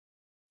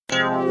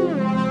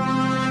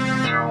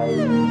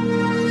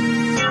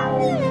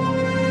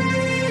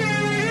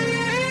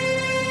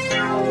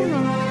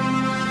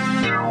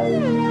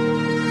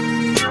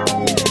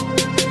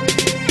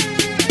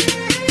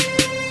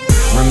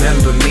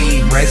Remember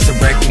me,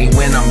 resurrect me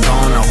when I'm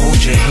gone. I'll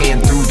hold your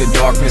hand through the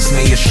darkness,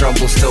 may your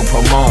struggle still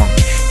prolong.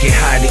 Get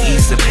high to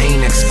ease the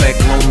pain, expect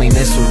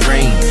loneliness will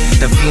reign.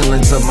 The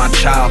feelings of my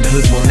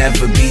childhood will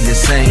never be the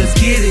same. Let's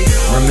get it.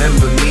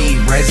 Remember me,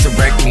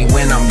 resurrect me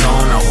when I'm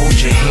gone. I'll hold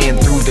your hand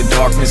through the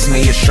darkness,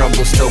 may your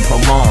struggle still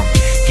prolong.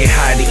 Get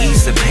high to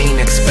ease the pain,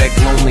 expect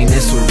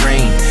loneliness will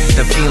reign.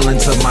 The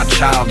feelings of my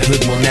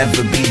childhood will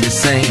never be the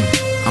same.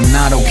 I'm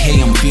not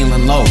okay, I'm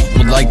feeling low.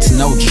 Would like to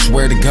know just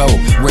where to go.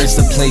 Where's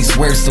the place,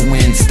 where's the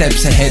wind?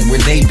 Steps ahead where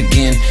they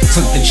begin.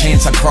 Took the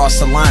chance, I crossed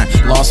the line.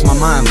 Lost my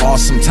mind,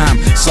 lost some time.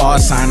 Saw a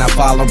sign, I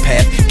followed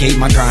path. Gave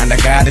my grind, I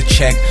got a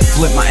check.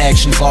 Flipped my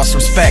actions, lost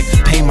respect.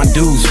 Pay my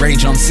dues,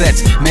 rage on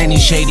sets. Many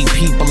shady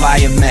people I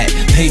have met.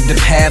 Paved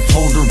the path,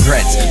 hold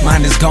regrets.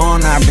 Mine is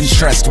gone, I've been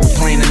stressed. We're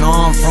planning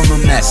on from a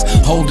mess.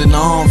 Holding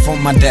on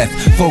from my death.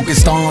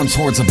 Focused on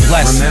towards a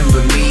blessing.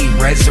 Remember me,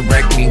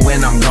 resurrect me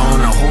when I'm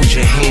gone. I'll hold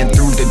your hand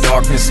through the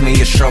darkness, may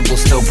your struggle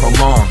still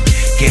prolong.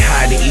 Get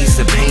high to ease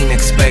the pain,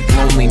 expect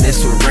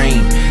loneliness will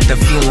reign. The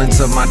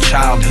feelings of my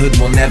childhood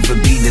will never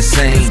be the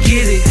same. Let's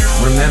get it.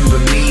 Remember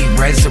me,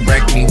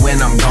 resurrect me when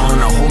I'm gone.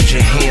 I'll hold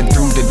your hand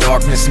through the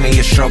darkness, may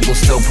your struggle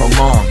still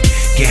prolong.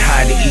 Get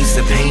high to ease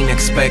the pain,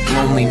 expect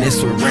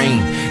loneliness will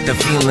reign. The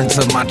feelings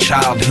of my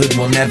childhood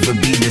will never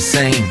be the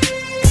same.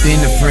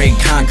 Been afraid,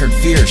 conquered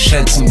fear,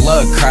 shed some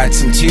blood, cried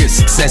some tears.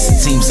 Success it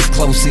seems is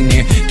close and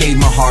near.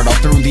 Gave my heart all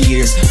through the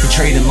years.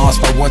 Betrayed and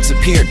lost by what's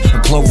appeared. A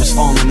clover's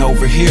falling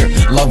over here.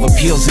 Love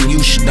appeals and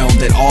you should know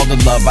that all the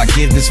love I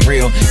give is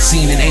real.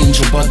 Seen an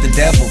angel but the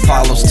devil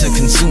follows to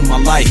consume my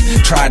life.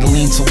 Try to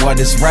lean to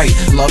what is right.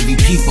 Love you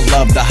people,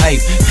 love the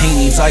hype. Pain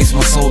needs ice,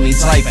 my soul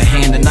needs life. A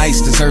hand of ice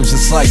deserves a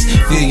slice.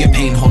 Feel your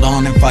pain, hold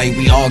on and fight.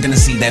 We all gonna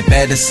see that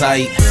better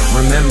sight.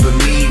 Remember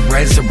me,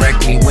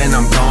 resurrect me when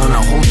I'm gone.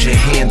 I'll hold your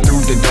hand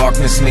through the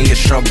darkness, may your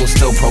struggle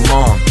still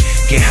prolong.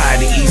 Get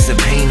high to ease the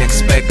pain,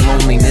 expect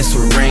loneliness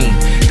will reign.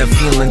 The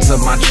feelings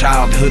of my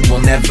childhood will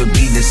never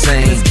be the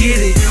same. Let's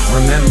get it.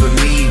 Remember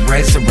me,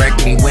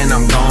 resurrect me when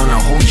I'm gone.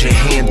 I'll hold your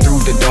hand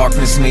through the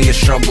darkness, may your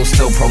struggle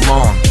still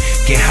prolong.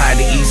 Get high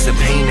to ease the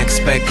pain,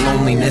 expect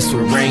loneliness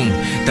will reign.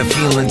 The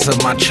feelings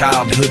of my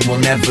childhood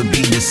will never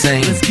be the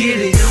same. Let's get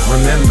it.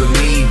 Remember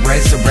me,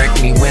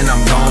 resurrect me when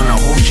I'm gone.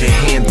 I'll hold your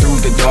hand through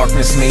the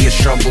darkness, may your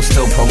struggle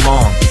still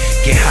prolong.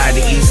 Get high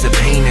to ease the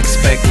pain,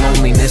 expect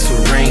loneliness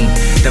will reign.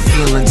 The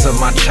feelings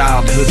of my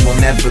childhood will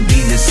never be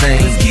the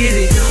same. Let's get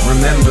it.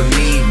 Remember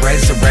me,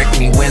 resurrect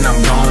me when I'm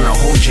gone. I'll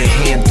hold your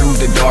hand through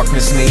the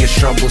darkness, may your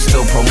struggle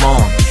still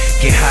prolong.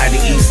 Get high to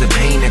ease the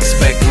pain,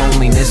 expect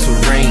loneliness will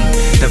reign.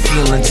 The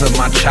feelings of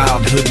my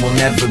childhood will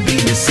never be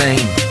the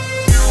same.